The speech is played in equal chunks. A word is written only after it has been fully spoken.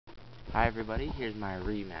Hi everybody, here's my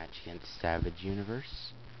rematch against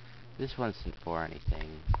SavageUniverse. This one isn't for anything,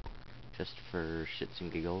 just for shits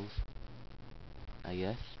and giggles, I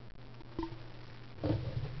guess.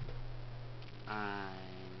 I'm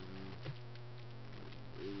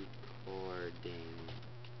recording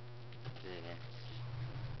this.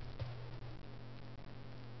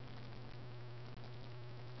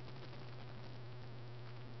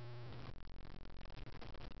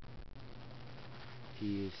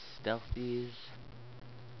 Use stealthies.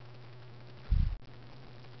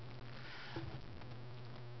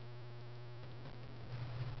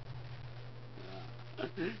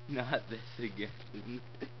 Not this again.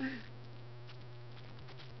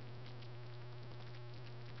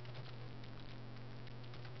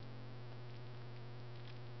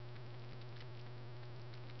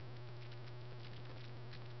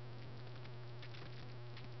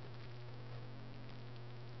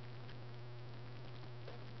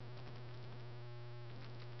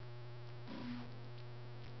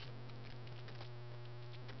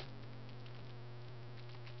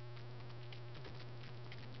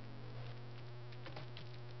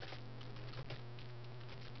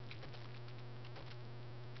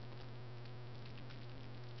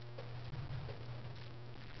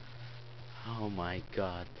 Oh my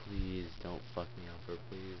god, please don't fuck me over.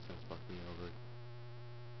 Please don't fuck me over.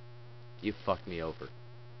 You fucked me over.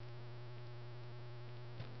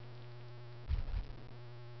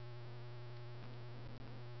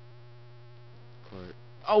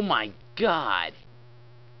 Oh my god!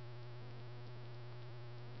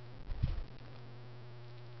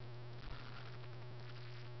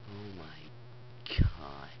 Oh my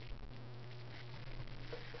god.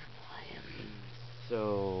 I am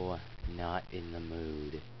so not in the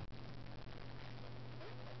mood.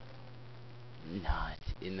 Not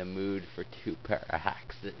in the mood for two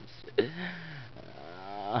parahaxes.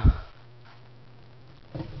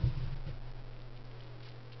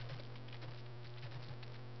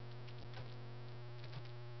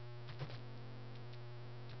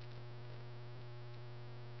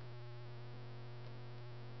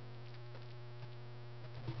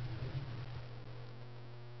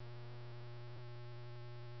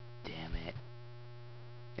 Damn it.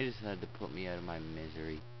 He decided to put me out of my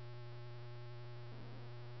misery.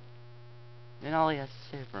 And all he has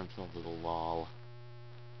to say for himself is a lol.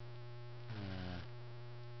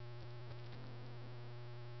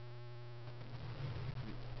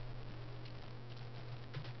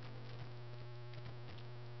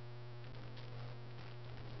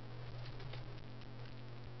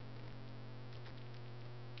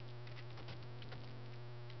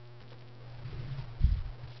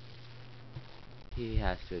 He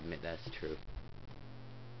has to admit that's true.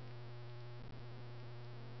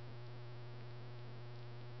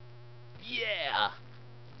 Yeah!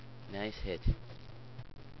 Nice hit.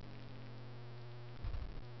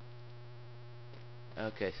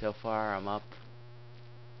 Okay, so far I'm up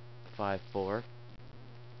 5-4.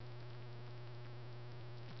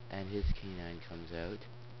 And his canine comes out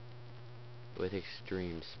with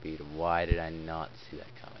extreme speed. Why did I not see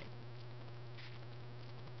that coming?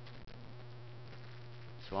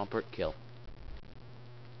 Swampert kill.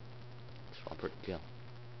 Swampert kill.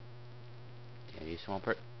 Damn you,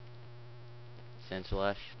 Swampert.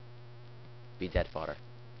 Sandslash. Be dead fodder.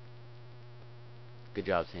 Good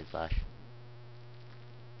job, Sandslash.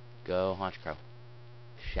 Go, Haunch Crow.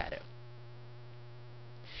 Shadow.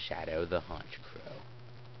 Shadow the Haunch Crow.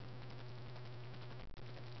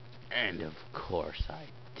 And of course I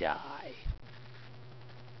die.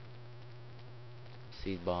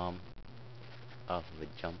 Seed Bomb. Off of a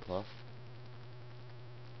jump off.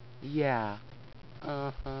 Yeah.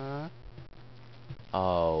 Uh-huh.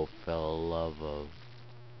 Oh, for the love of...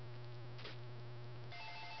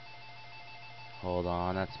 Hold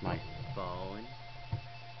on, that's my phone.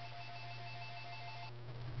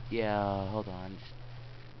 Yeah, hold on.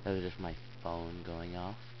 That was just my phone going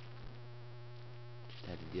off. Just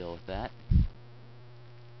had to deal with that.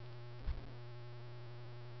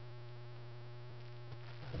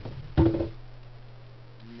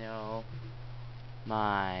 No.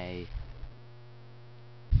 My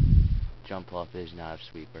jump off is not a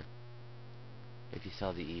sweeper. If you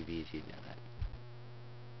saw the EVs, you'd know that.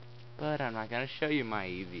 But I'm not gonna show you my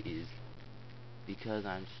EVs because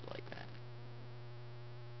I'm just like that.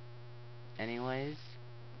 Anyways,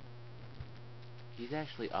 he's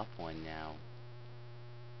actually up one now.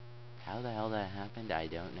 How the hell that happened, I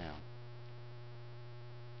don't know.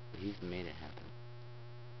 But he's made it happen.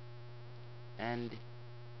 And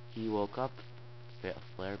he woke up,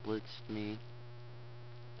 flare blitzed me.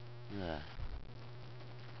 Ugh.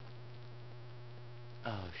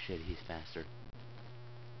 Oh shit, he's faster.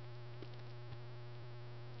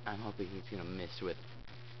 I'm hoping he's gonna miss with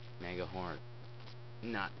Mega Horn.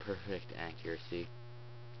 Not perfect accuracy.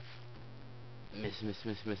 Miss, miss,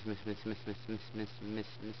 miss, miss, miss, miss, miss, miss, miss, miss, miss,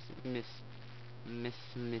 miss, miss, miss,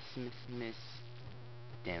 miss, miss, miss.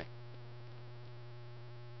 Damn it.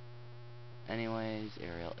 Anyways,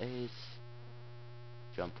 aerial ace.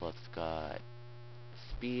 Jump left's got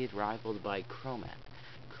speed rivaled by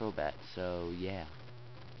Crobat, so yeah.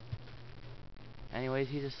 Anyways,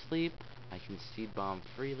 he's asleep. I can seed bomb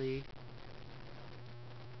freely.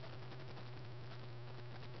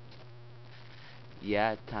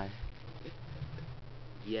 Yeah, time.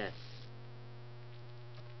 Yes.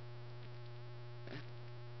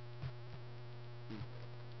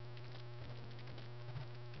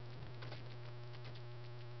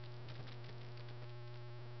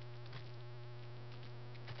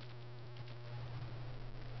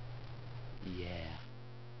 Yeah.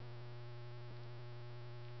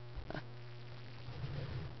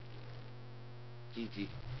 GG.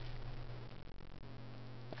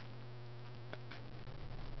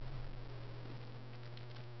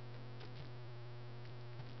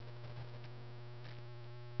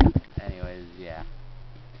 Anyways, yeah.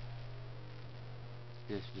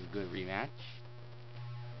 This was a good rematch.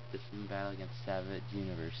 This is battle against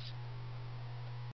SavageUniverse.